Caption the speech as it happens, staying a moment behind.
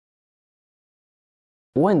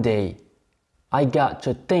One day, I got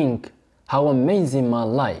to think how amazing my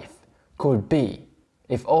life could be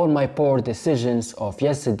if all my poor decisions of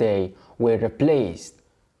yesterday were replaced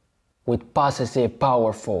with positive,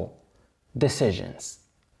 powerful decisions.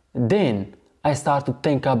 Then I started to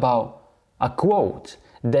think about a quote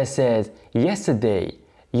that says, yesterday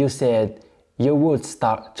you said you would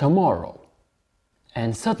start tomorrow.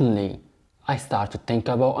 And suddenly I start to think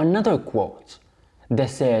about another quote that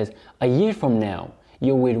says, a year from now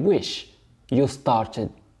you will wish you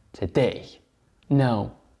started today.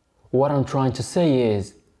 Now, what I'm trying to say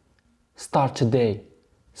is, start today.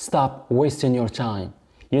 Stop wasting your time.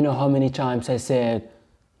 You know how many times I said,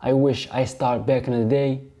 I wish I start back in the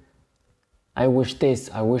day. I wish this,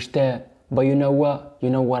 I wish that. But you know what? You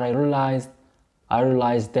know what I realized? I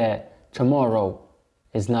realized that tomorrow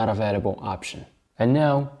is not a valuable option. And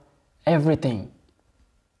now, everything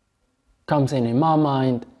comes in my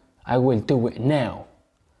mind, I will do it now.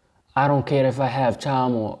 I don't care if I have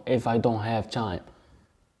time or if I don't have time.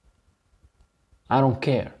 I don't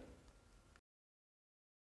care.